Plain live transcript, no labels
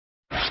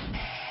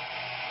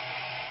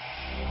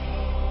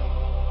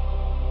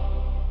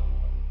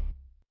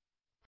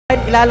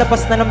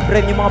ilalabas na ng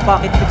BREN yung mga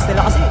packet picks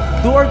nila kasi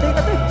do or die na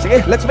to. Sige,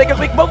 let's make a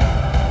quick vote.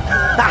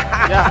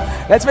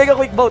 Let's make a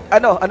quick vote.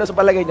 Ano sa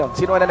palagay nyo?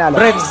 Sino ang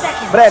nanalo? BREN.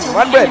 BREN,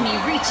 one BREN.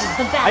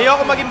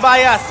 Ayoko maging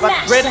bias, but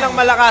BREN lang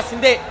malakas.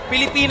 Hindi,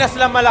 Pilipinas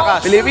lang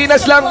malakas.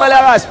 Pilipinas lang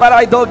malakas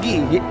para kay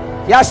Doggy.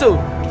 Yasu.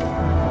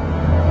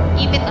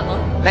 Ipit ako.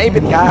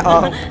 Naibit ka?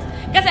 Oh.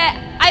 Kasi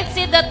I've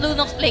seen that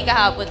Lunox play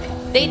kahapon.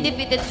 They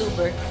defeated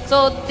Luber.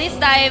 So this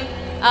time,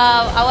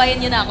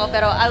 awayin nyo na ako,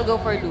 pero I'll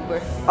go for Luber.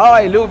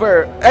 Okay,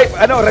 Luber.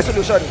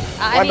 Resolution.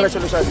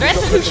 Resolution.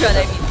 Resolution,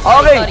 I mean.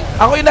 Okay, Sorry.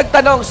 ako yung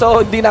nagtanong, so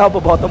hindi na ako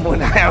boboto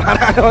muna.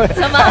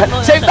 Samahan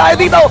mo. Same tayo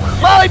dito.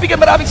 Mga kaibigan,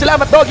 maraming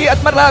salamat, Doggy,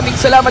 at maraming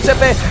salamat,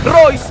 siyempre,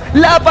 Royce.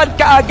 Laban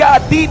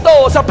kaagad dito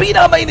sa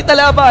pinakamainit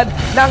na laban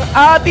ng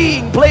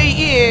ating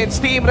play-ins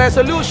Team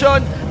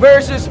Resolution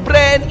versus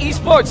BREN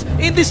eSports.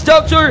 In this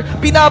juncture,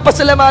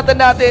 pinapasalamatan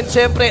natin,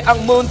 siyempre,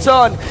 ang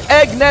Moonson,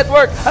 Egg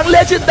Network, ang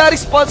legendary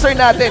sponsor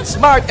natin,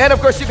 Smart, and of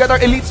course, you got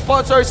our elite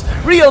sponsors,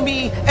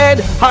 Realme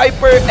and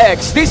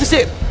HyperX. This is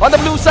it. On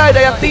the blue side,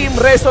 I have Team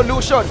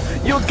Resolution.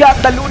 You got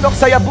the Lunok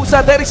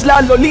Sayabusa,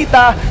 Derisla,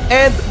 Lolita,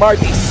 and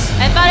Martis.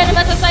 And para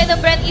naman sa side ng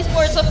BREN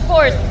eSports, of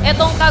course,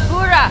 itong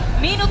Kagura,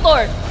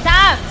 Minotaur,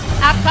 Tams,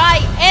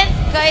 Akai, and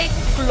kay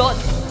Claude.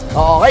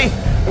 Okay.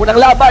 Unang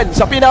laban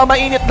sa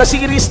pinakamainit na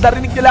series,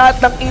 narinig niyo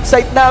lahat ng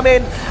insight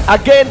namin.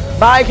 Again,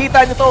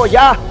 makikita niyo to,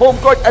 home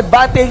court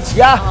advantage,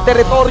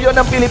 teritoryo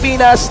ng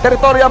Pilipinas,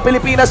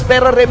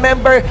 pero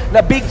remember na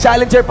big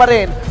challenger pa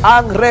rin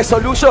ang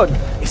Resolution.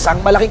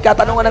 Isang malaking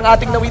katanungan ng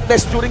ating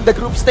na-witness during the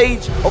group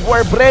stage of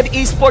where BREN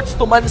eSports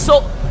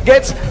tumanso.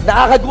 Gets,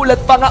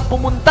 nakakagulat pa nga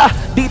pumunta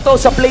dito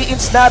sa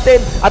play-ins natin,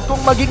 at kung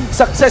maging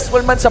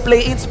successful man sa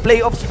play-ins,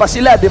 playoffs pa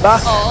sila, di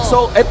ba?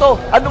 So, eto,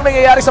 anong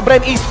nangyayari sa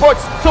BREN eSports?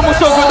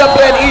 Sumusugod ang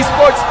BREN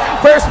eSports.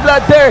 First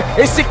blood there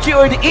is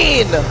secured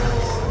in.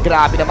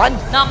 Grabe naman.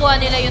 Nakuha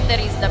nila yung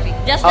Terista pick.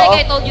 Just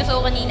like I told you so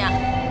kanina,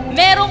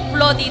 merong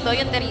flaw dito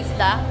yung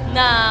Terista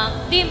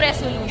ng Team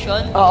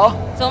Resolution.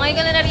 So ngayon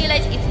ko na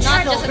na-realize, it's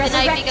not just a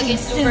deny pick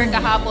against Luber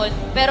kahapon,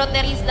 pero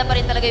Terista pa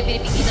rin talaga yung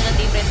pinipig dito ng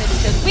Team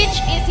Resolution, which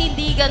is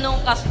hindi ganun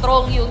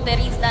ka-strong yung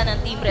Terista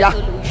ng Team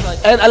Resolution.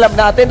 And alam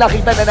natin,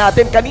 nakita na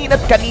natin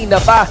kanina't kanina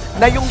pa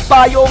na yung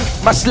payong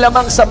mas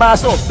lamang sa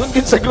maso. Doon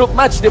din sa group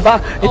match, di ba?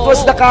 It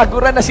was the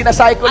Kagura na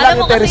sinacycle lang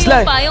yung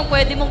Terisla. Alam mo kasi yung payong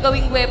pwede mong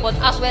gawing weapon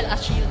as well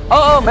as shield.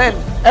 Oo, man.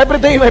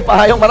 Everyday may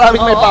payong,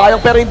 maraming may payong,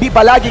 pero hindi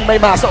palaging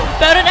may maso.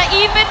 Pero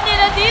naipit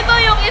nila dito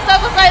yung isa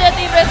sa side ng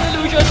Team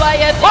Resolution.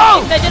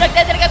 Medyo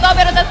nagtender ka to,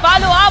 pero that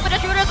follow up with the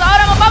shooter sa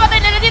oras. Mapapatay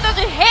nila dito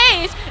si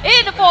Hayes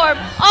in the form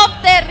of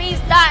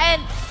Terista,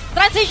 and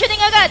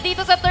transitioning agad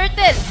dito sa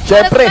Turtle.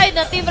 Siyempre. Sa side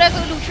ng Team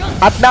Resolution.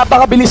 At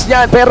napakabilis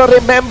niyan, pero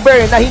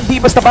remember na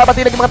hindi basta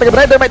papatay ng mga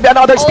taga-BREN. There might be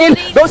another steal.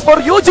 Goes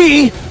for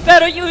Yuji.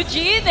 Pero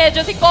Eugene,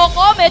 medyo si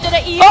Coco, medyo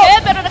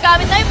naipit, pero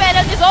nagamit na yung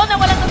penalty zone na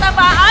walang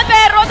tatamaan.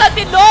 Pero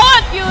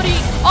natilon, Fury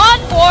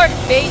on board.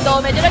 Beto,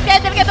 medyo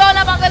nag-tender ka doon,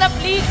 namang ka ng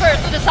flicker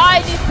to the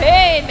side ni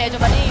Pain. Medyo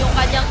mali yung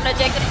kanyang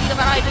trajectory dito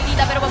para kay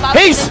Lolita, pero mababa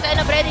yung side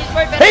ng BREN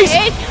eSports. Pero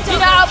Hayes,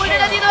 sinahabol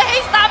nila dito.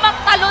 Hayes, tamang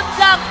talon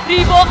lang.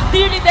 Reebok,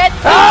 nearly dead,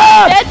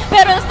 dead.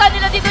 Pero na-stun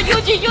nila dito,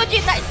 Yuji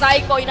na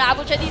psycho.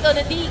 Inaabot siya dito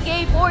ng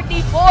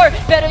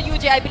DK44. Pero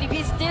Yuji, I believe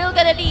he's still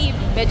gonna leave.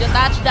 Medyo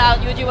touchdown.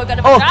 Yuji, wag ka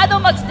na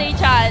masyadong mag-stay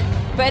dyan.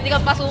 Pwede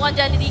kang pasukan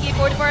dyan ni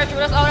DK44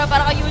 Churas Aura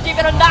para kay Yuji,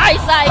 pero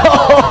nice psycho.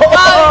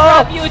 Coming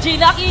from Yuji,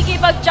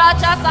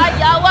 nakikipag-cha-cha sa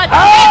yawan.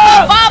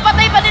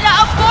 Papatay pa nila,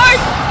 of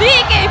course,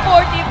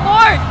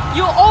 DK44.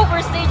 You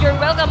overstayed your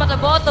welcome at the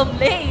bottom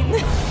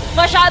lane.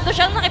 Masyado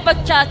siyang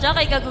nakipag-cha-cha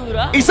kay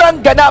Kagura. Isang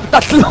ganap,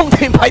 tatlong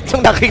teammate yung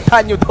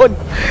nakita nyo doon.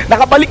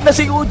 Nakabalik na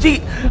si Uji.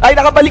 Ay,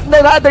 nakabalik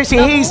na rather si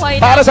Hayes.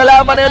 Para sa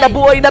laban na yun,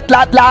 nabuhay na't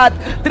lahat-lahat.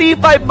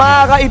 3-5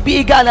 mga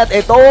kaibigan. At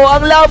ito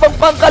ang labang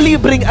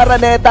pangkalibring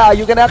Araneta.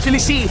 You can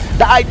actually see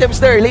the items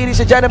there.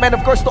 Ladies and gentlemen,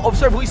 of course, to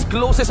observe who is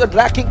closest on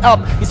racking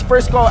up his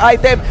first core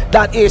item.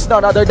 That is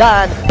none other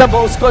than the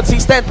most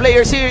consistent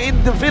players here in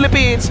the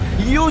Philippines,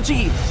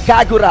 Yuji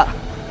Kagura.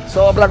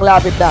 Sobrang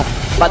lapit na.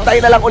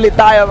 Pantay na lang ulit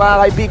tayo mga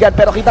kaibigan,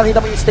 pero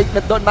kitang-kita mo yung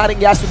statement doon, Maring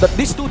Yasu, that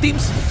these two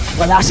teams,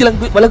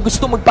 walang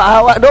gusto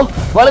magpahawa, no?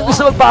 Walang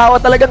gusto magpahawa,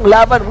 talagang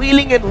laban,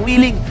 willing and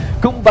willing.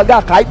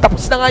 Kumbaga, kahit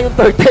tapos na nga yung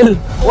Turtle,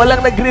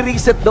 walang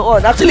nagre-reset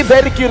doon. Actually,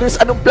 very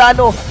curious anong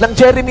plano ng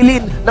Jeremy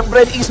Lin, ng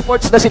BREN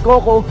eSports na si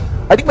Coco.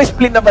 I think may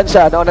split naman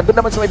siya, no? Nandun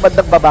naman sa may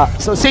bandang baba.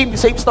 So, same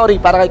story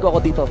para kay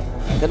Coco dito.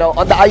 You know,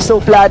 on the ISO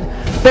plan.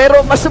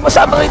 Pero mas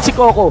masama ngayon si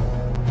Coco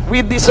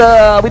with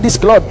this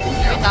Claude.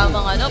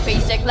 Tamang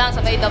face check lang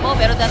sa kaita mo,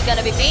 pero that's gonna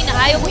be Pain.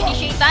 Ayaw mo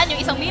initiatean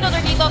yung isang Minotaur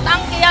dito.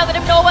 Tangke out with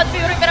him, no one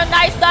Fury, pero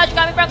nice dodge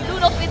coming from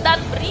Lunos with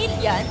that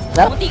brilliance.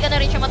 Munti ka na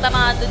rin siya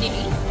matamaan doon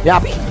din.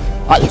 Yapi.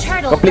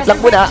 Complete lang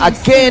muna.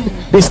 Again,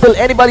 there's still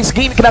anybody's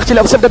game. You can actually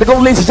observe that the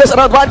goal lane is just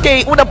around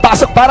 1K. Unang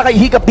pasok para kay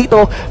Hiccup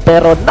dito,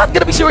 pero not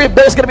gonna be sure if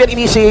there's gonna be an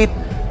initiate.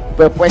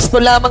 pwesto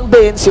lamang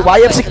din si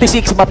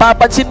YM66.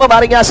 Mapapansin mo,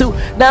 Maringasu,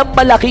 na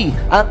malaki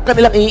ang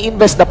kanilang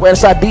i-invest na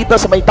pwersa dito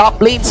sa may top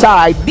lane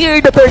side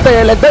near the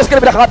turtle. And there's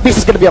gonna be a cut.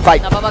 This is gonna be a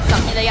fight. Napabagsak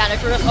nila yan.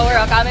 Arturo's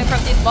aura coming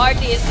from this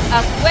Martis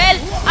as well.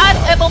 At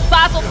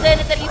pasok din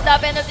at least na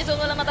penalty zone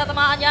walang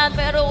matatamaan yan.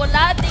 Pero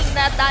wala ding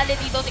nadali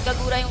dito si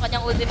Kagura yung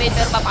kanyang ultimate.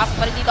 Pero papasok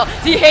pa rin dito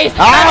si Hayes.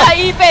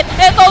 Nakaipit.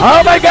 Ito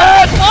Oh my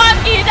God!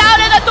 Monkey down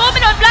and a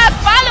dominant blast.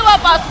 Follow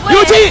up as well.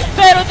 Yuji!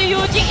 Pero si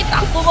Yuji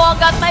itakbo mo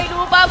hanggat may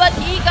lupa. But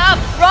he come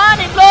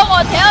running low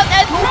on health.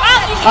 And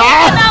ang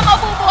isikatan na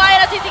mabubuhay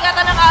na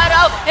sisikatan ng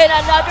araw. And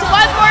another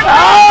one more.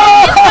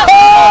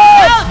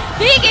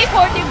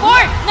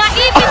 DK44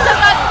 naipit sa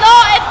tatlo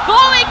and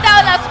going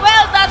down as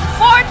well. That's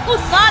 4-0.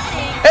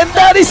 And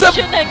that is a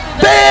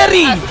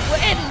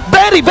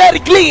very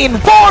clean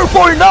 4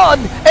 for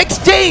none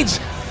exchange.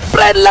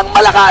 BREN lang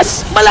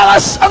malakas.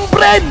 Malakas ang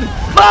BREN.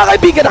 Mga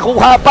kaibigan,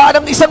 nakuha pa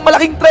ng isang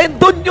malaking trend.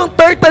 Dun yung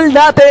turtle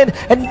natin.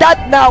 And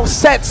that now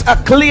sets a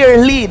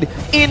clear lead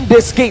in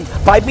this game.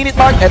 5-minute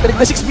mark, entering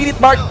the 6-minute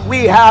mark,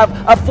 we have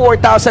a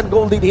 4,000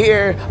 gold lead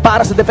here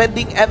para sa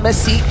defending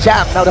MSC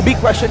champ. Now, the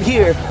big question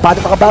here, paano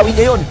makabawi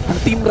ngayon ang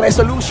Team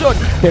Resolution?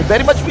 They're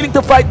very much willing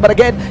to fight, but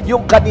again,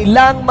 yung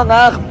kanilang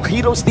mga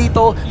heroes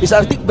dito is,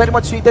 I think, very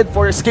much suited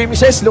for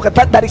skirmishes. Look at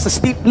that, that is a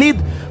steep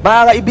lead.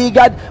 Mga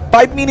kaibigan,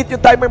 5-minute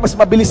yung timer, mas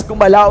mabilis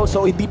kumalaw,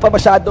 so hindi pa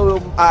masyado,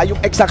 yung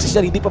x-axis niya,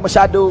 hindi pa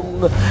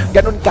masyadong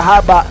ganun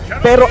kahaba.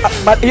 Pero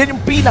yun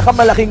yung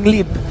pinakamalaking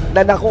lead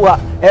na nakuha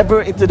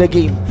ever into the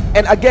game.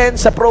 And again,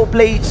 sa pro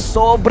play,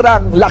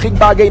 sobrang laking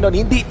bagay nun.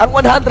 Hindi, ang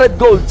 100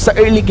 gold sa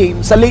early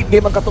game, sa late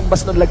game ang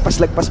katumbas nun,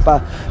 lagpas-lagpas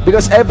pa.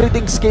 Because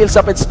everything scales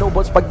up and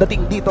snowballs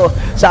pagdating dito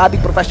sa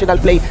ating professional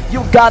play.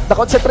 You got the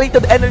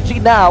concentrated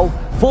energy now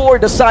for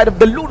the side of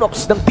the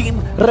Lunox ng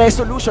Team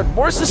Resolution.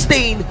 More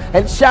sustain,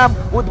 and Sham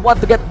would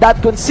want to get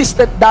that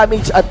consistent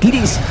damage at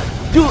least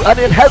to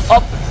help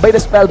up by the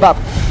spell buff.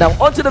 Now,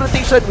 on to the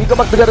rotation, we go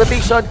back to the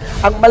rotation.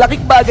 Ang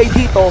malaking bagay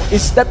dito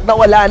is that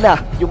nawala na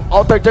yung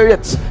outer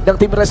turrets ng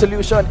Team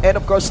Resolution and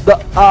of course the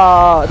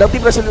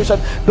Team Resolution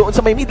doon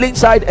sa may mid lane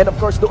side and of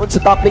course doon sa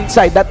top lane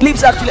side. That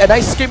leaves actually a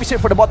nice skirmish here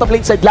for the bottom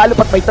lane side, lalo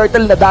pat may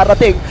turtle na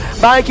darating.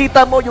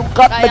 Makikita mo yung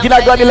cut na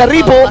ginagawa nila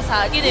Ribo.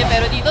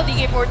 Pero dito,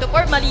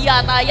 DK44, mali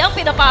yata yung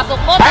pinapasok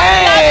mo.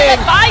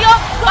 Tayo,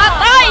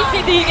 patay si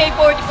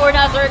DK44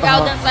 na Zerg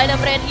out ng side ng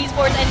BREN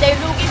eSports and they're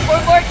looking for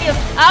more kills.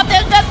 After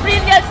that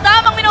brilliance,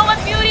 tamang Minoman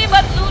Fury,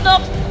 but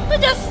Lunox to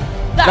just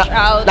dash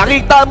out.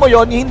 Nakita mo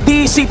yon,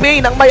 hindi si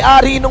Pain ang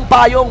may-ari nung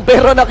payong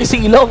pero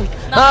nakisilong.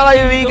 Mga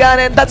kaibigan,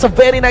 and that's a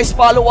very nice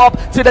follow-up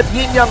to that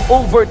yin-yang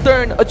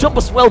overturn. A jump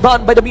was well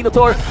done by the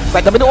Minotaur,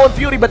 by the Minoan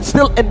Fury, but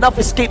still enough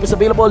escape is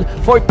available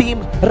for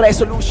Team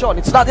Resolution.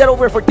 It's not yet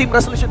over for Team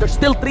Resolution. There's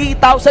still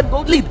 3,000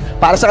 gold lead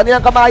para sa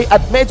kanilang kamay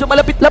at medyo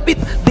malapit-lapit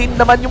din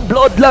naman yung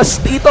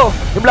Bloodlust dito.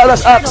 Yung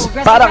Bloodlust Axe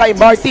para kay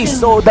Martis.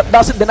 So that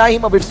doesn't deny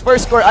him of his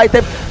first core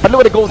item. But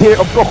look at the gold here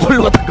of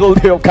Kokol, what the gold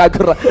here of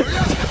Kagura.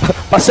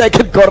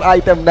 Pa-second core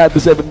item na the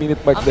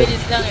 7-minute mark din. Ang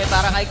bilis lang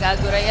para kay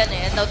Kagura yan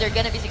eh. And now they're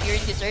gonna be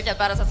securing the search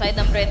para sa side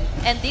ng BREN.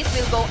 And this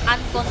will go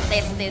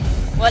uncontested.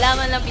 Wala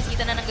man lang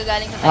bisita na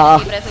nanggagaling sa side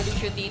ng Team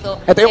Resolution dito.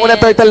 Ito yung unang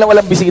turtle na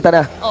walang bisita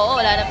na.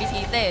 Oo, wala nang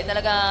bisita eh.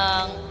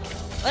 Talagang,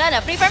 wala na.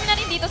 Free farm na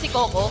rin dito si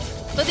Coco.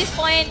 To this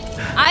point,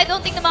 I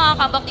don't think na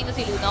makaka-comeback dito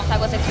si Lunox. I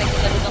was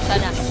expecting na Lunox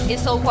sana is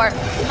so far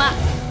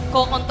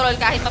ko-control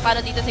kahit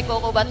paano dito si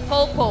Coco. But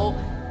Coco,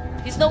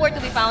 he's nowhere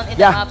to be found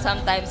in the map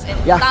sometimes. And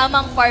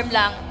tamang farm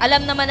lang.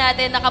 Alam naman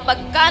natin na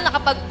kapag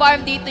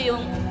nakapag-farm dito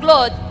yung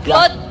Claude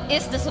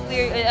is the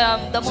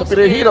most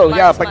superior hero.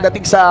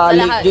 Pagdating sa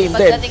late game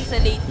din. Pagdating sa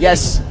late game.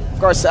 Yes. Of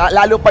course,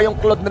 lalo pa yung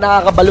Claude na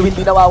nakakabalo,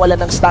 hindi nawawalan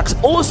ng stacks.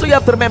 Also, you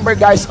have to remember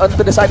guys,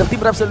 onto the side of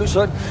Team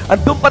Resolution,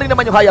 andun pa rin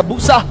naman yung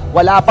Hayabusa,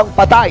 wala pang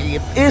patay.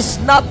 It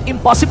is not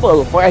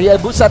impossible for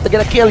Hayabusa to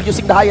get a kill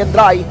using the high and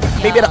dry.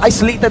 Maybe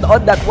isolated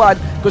on that one.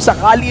 Kung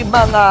sakali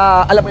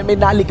alam mo, may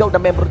naligaw na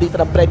member dito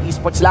ng BREN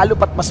eSports, lalo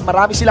pat mas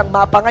marami silang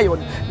mapa ngayon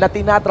na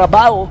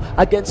tinatrabaho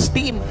against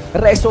Team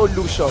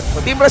Resolution.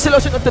 So, Team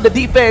Resolution onto the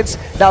defense.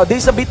 Now,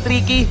 this is a bit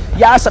tricky.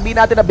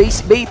 Sabihin natin na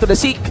base bay to the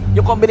seek,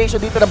 yung combination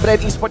dito ng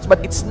BREN eSports, but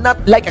it's not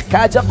like a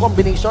Kaja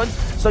combination.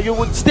 So, you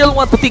would still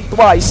want to think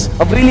twice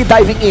of really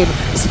diving in,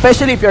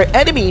 especially if your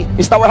enemy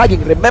is tower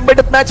hugging. Remember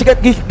that match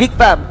against Geek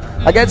Fam?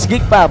 Against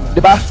Geek Fam, di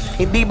ba?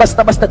 Hindi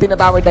basta-basta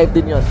tinatower dive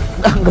din yun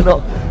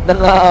ng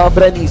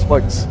BREN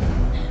eSports.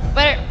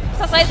 Pero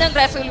sa side ng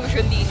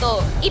Resolution dito,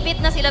 ipit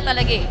na sila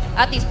talaga eh.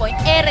 At this point,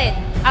 Eren,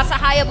 as a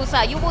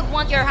Hayabusa, you would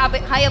want your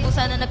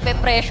Hayabusa na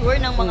nagpe-pressure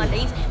ng mga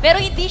lanes.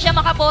 Pero hindi siya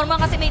makaporma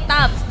kasi may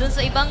tabs dun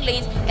sa ibang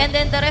lanes. And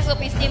then the rest of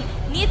his team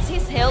needs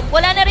his help.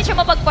 Wala na rin siya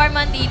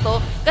mapag-farman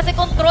dito kasi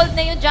controlled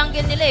na yung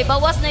jungle nila eh.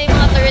 Bawas na yung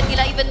mga turret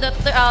nila. Even the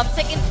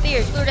second tier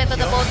turret at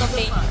the bottom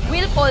lane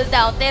will fall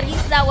down.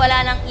 Terizla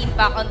wala nang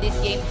impact on this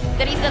game.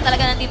 Terizla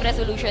talaga ng Team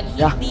Resolution.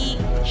 Hindi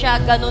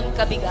siya ganun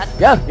kabigat.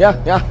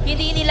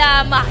 Hindi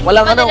nila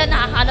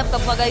nahahanap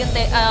kapag yung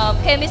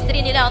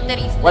chemistry nila on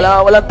Terizla.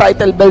 Walang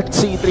title belt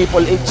si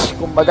Triple H,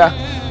 kumbaga.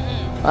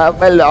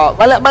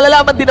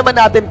 Malalaman din naman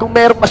natin kung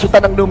mayroong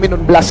masutan ng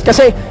Luminon Blast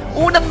kasi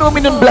unang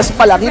Numinum Blast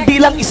pa lang, hindi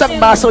lang isang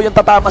maso yung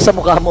tatama sa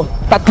mukha mo.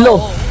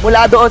 3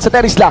 mula doon sa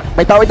Terisla.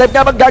 May tower dive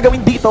nga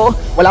gagawin dito.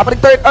 Wala pa rin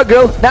turret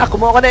aggro na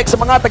kumukonect sa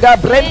mga taga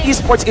BREN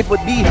eSports. It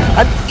would be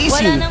an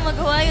easy. Wala nang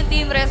magawa yung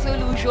Team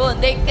Resolution.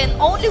 They can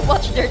only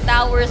watch their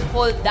towers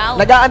fall down.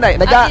 Nag-aanay.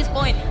 At this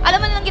point.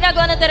 Alam mo na lang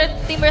ginagawa ng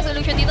Team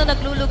Resolution dito,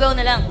 naglulugaw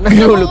na lang.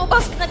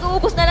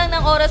 Nag-uubos na lang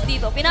ng oras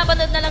dito.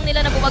 Pinapanood na lang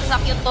nila na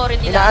bumagsak yung torrent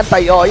nila.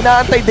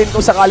 Inaantay din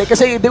kung sakali.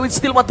 Kasi they would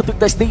still want to do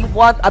this. They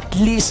want at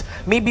least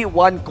maybe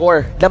 1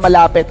 core na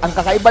malapit. Ang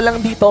kakaiba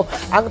lang dito,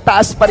 ang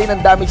taas pa rin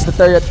ng damage to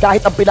turret.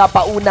 Kahit ang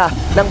pinapauna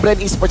ng BREN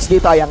eSports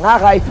dito ay ang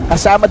Akay.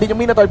 Kasama din yung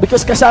Minotaur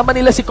because kasama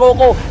nila si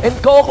Coco. And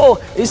Coco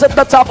is at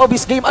the top of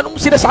his game. Anong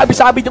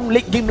sinasabi-sabi yung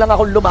late game lang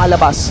ako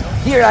lumalabas?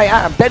 Here I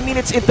am, 10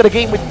 minutes into the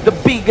game with the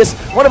biggest,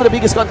 one of the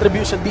biggest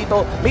contribution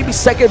dito. Maybe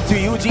second to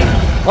Yuji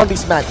on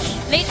this match.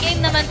 Late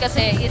game naman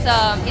kasi is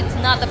it's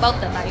not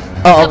about the time.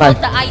 It's about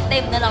the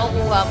item na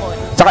nakukuha mo.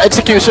 Tsaka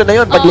execution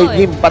na yun pag late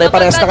game.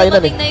 Pare-parehas na kayo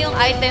nun eh. Kapag na yung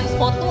items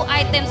mo, 2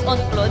 items on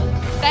plot,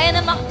 kaya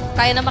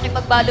na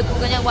makipagbalog ko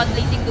ganyan, one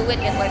blazing do it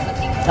and wipe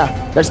nothing.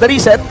 There's the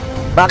reset.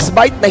 Max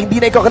Bite na hindi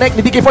na i-connect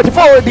ni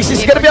DK44. This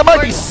is gonna be a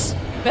Martis.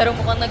 Pero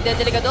mukhang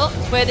nagdedelegado.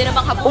 Pwede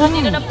namang habutan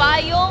nila ng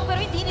payong, pero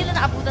hindi nila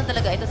naabutan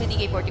talaga. Ito si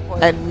DK44.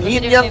 And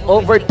Linyang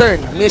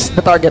overturn. Missed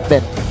the target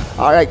then.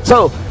 Alright,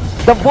 so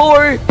the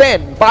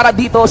 4-10 para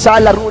dito sa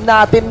laro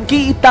natin.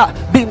 Kita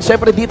din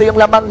syempre dito yung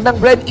lamang ng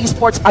BREN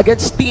eSports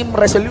against Team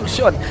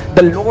Resolution.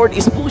 The Lord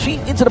is pushing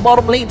into the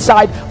bottom lane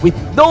side with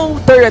no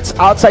turrets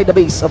outside the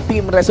base of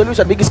Team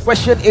Resolution. Biggest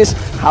question is,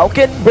 how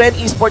can BREN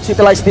eSports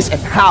utilize this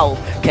and how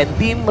can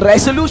Team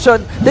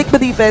Resolution take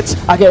the defense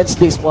against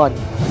this one?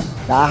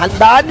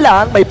 Dahan-dahan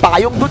lang, may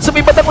payong dun sa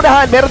may batang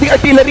unahan. Meron ding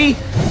artillery.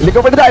 Look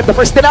over the dive, the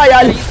first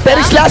denial.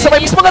 Terisla sa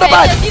may mismong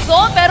harapan.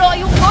 Pero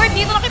yung Lord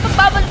dito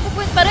nakipagbabalik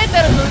pa rin.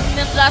 Pero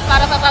Luminant Blast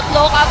para sa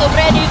tatlo. Kaso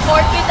BREN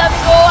eSports with the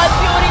go at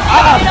Fury.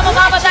 Hindi na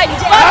mamamatay.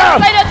 Para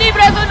sa na Team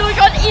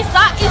Resolution,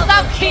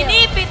 isa-isang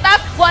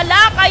pinipitas.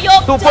 Wala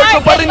kayong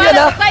target. Pa rin yan,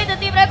 para sa side ng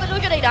Team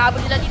Resolution. Ay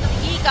nahabol nila dito si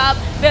Hiccup.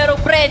 Pero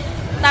BREN,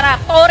 tara,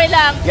 tore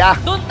lang.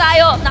 Doon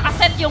tayo,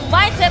 nakaset yung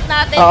mindset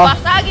natin.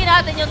 Basagin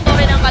natin yung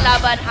tore ng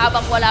kalaban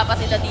habang wala pa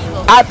sila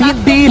dito. At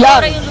hindi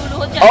lang.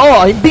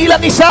 Hindi lang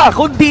isa,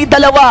 kundi 2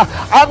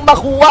 ang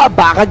makuha.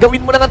 Baka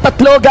gawin mo na ng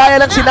 3 gaya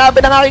lang sinabi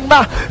ng aking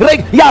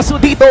Reg Yasu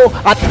dito.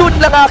 At doon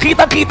lang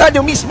kitang-kita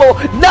nyo mismo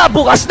na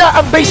bukas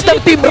na ang base ng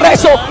Team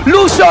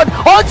Resolution.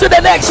 On to the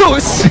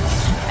Nexus.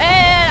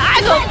 And I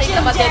don't think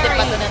na magdedel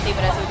pa to ng Team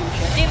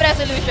Resolution. Team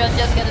Resolution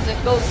just gonna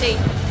go say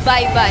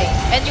bye-bye.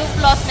 And yung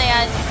flaws na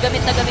yan,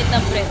 gamit na gamit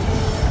ng BREN.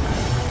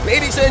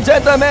 Ladies and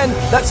gentlemen,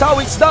 that's how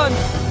it's done.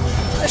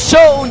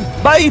 Shown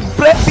by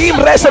Team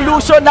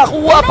Resolution.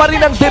 Nakuha pa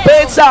rin ang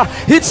depensa.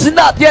 It's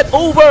not yet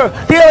over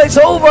till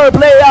it's over,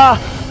 playa.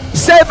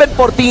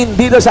 7-14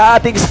 dito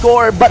sa ating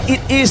score, but it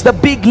is the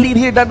big lead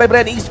here done by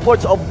BREN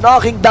eSports of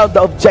knocking down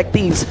the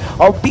objectives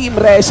of Team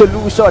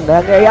Resolution.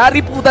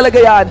 Nangyayari po talaga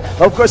yan,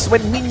 of course, when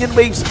minion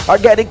waves are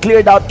getting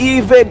cleared out,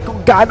 even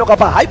kung gaano ka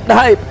pa hype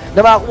na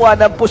makakuha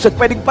ng push at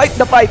pwedeng fight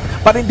na fight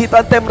pa rin dito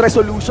ang Team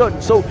Resolution.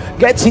 So,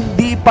 gets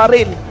hindi pa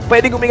rin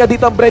pwedeng huminga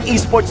dito ang BREN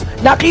eSports.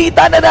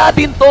 Nakita na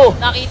natin to.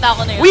 Nakita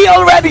ko na yun. We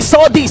already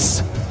saw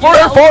this. For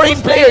foreign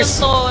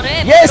players.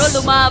 Yes.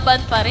 Pero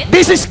lumaban pa rin.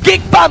 This is kick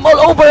spam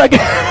all over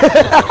again.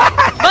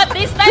 But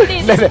this time,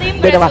 this is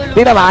Team Resolution. Di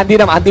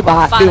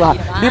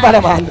ba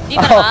naman.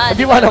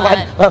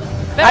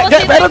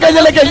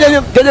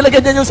 Pero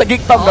ganyan yung sa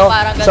kick spam, no?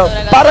 So,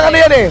 parang ano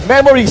yan eh,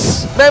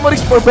 memories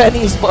for BREN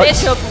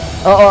eSports.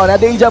 Oo,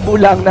 na deja vu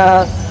lang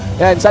na,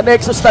 yan, sa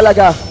Nexus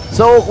talaga.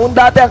 So, kung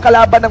dati ang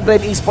kalaban ng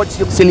BREN eSports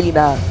yung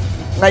Selena,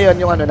 ngayon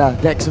yung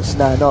Nexus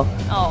na, no?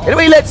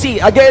 Anyway, let's see.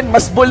 Again,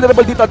 mas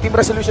vulnerable dito ang Team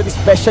Resolution,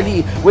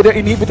 especially with their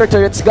inhibitor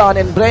turrets gone.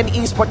 And BREN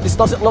eSports, this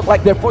doesn't look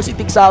like they're forcing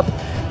things out.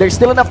 There's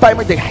still enough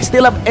timer. They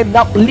still have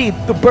enough lead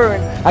to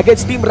burn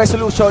against Team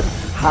Resolution.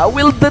 How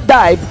will the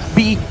dive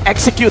be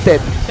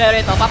executed? Pero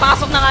ito,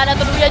 papasok na nga na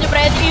tuluyan yung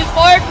BREN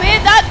eSports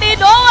with that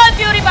Tinoan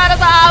Fury para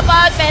sa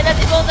 4.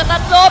 Penalty zone sa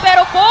 3,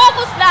 pero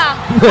focus lang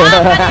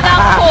ang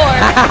kanilang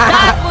core.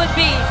 That would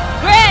be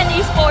BREN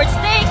eSports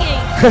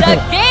taking the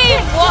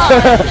game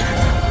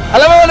 1.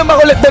 Alam mo anong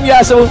makulit doon,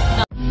 Yasu?